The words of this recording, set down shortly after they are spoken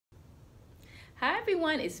Hi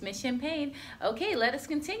everyone, it's Miss Champagne. Okay, let us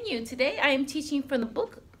continue. Today I am teaching from the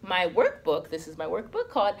book, my workbook. This is my workbook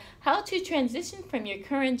called How to Transition from Your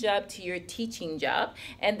Current Job to Your Teaching Job.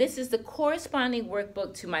 And this is the corresponding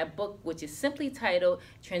workbook to my book, which is simply titled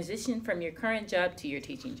Transition from Your Current Job to Your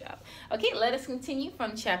Teaching Job. Okay, let us continue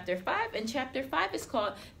from chapter 5. And chapter 5 is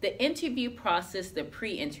called The Interview Process, the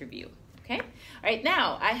Pre-Interview. Okay. All right.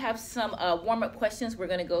 Now I have some warm-up questions we're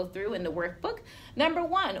going to go through in the workbook. Number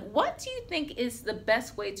 1, what do you think is the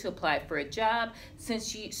best way to apply for a job?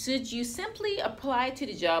 Should you simply apply to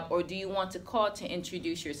the job, or do you want to call to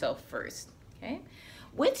introduce yourself first? Okay.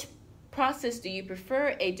 Which process do you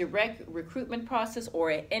prefer, a direct recruitment process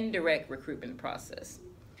or an indirect recruitment process?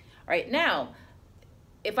 All right. Now,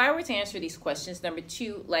 if I were to answer these questions, number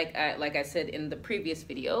 2, like I said in the previous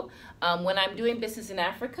video, when I'm doing business in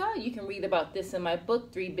Africa, you can read about this in my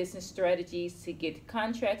book, 3 Business Strategies to Get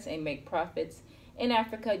Contracts and Make Profits. In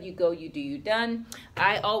Africa, you go, you do, you done.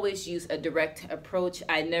 I always use a direct approach.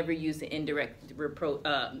 I never use an indirect approach.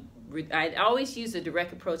 I always use a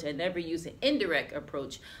direct approach. I never use an indirect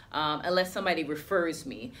approach unless somebody refers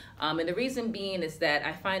me. And the reason being is that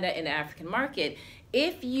I find that in the African market,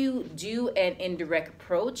 if you do an indirect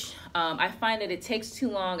approach, I find that it takes too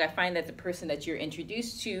long. I find that the person that you're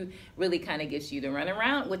introduced to really kind of gives you the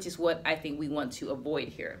runaround, which is what I think we want to avoid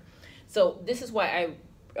here. So this is why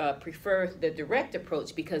I prefer the direct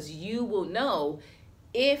approach, because you will know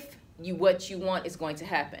if what you want is going to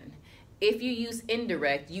happen. If you use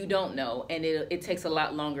indirect, you don't know, and it takes a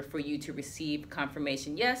lot longer for you to receive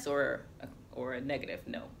confirmation yes or a negative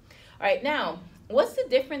no. All right, now, what's the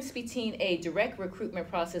difference between a direct recruitment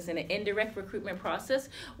process and an indirect recruitment process?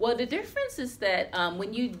 Well, the difference is that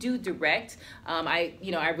when you do direct, I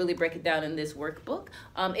really break it down in this workbook.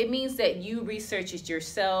 It means that you research it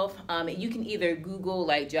yourself. You can either Google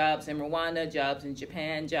like jobs in Rwanda, jobs in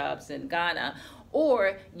Japan, jobs in Ghana,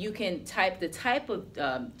 or you can type the type of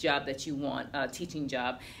job that you want, teaching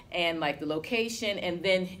job, and like the location, and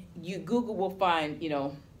then Google will find,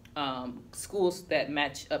 schools that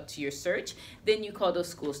match up to your search. Then you call those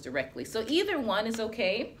schools directly. So either one is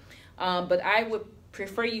okay, but I would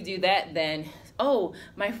prefer you do that than, oh,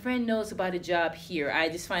 my friend knows about a job here. I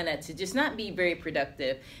just find that to just not be very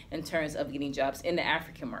productive in terms of getting jobs in the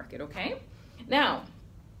African market, okay? Now,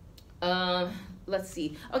 let's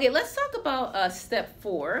see. Okay, let's talk about step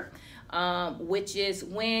 4, which is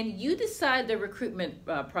when you decide the recruitment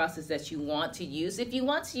process that you want to use. If you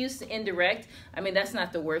want to use the indirect, I mean, that's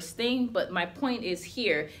not the worst thing, but my point is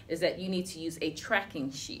here is that you need to use a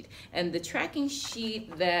tracking sheet. And the tracking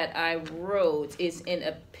sheet that I wrote is in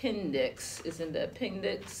appendix,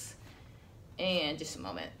 and just a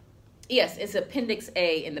moment. Yes, it's Appendix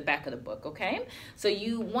A in the back of the book, okay? So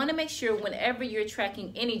you want to make sure whenever you're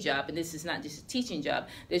tracking any job, and this is not just a teaching job,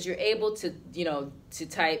 that you're able to, to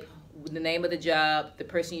type the name of the job, the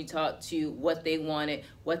person you talked to, what they wanted,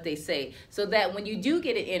 what they say, so that when you do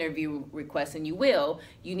get an interview request, and you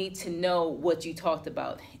need to know what you talked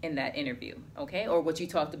about in that interview, okay? Or what you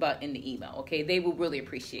talked about in the email, okay? They will really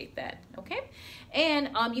appreciate that, okay? And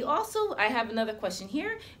I have another question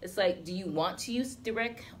here. It's like, do you want to use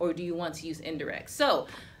direct or do you want to use indirect? So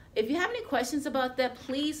if you have any questions about that,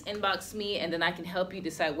 please inbox me, and then I can help you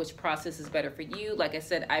decide which process is better for you. Like I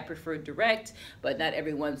said, I prefer direct, but not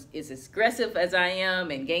everyone is as aggressive as I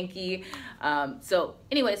am and Genki. So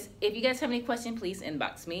anyways, if you guys have any questions, please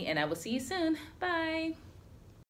inbox me, and I will see you soon. Bye.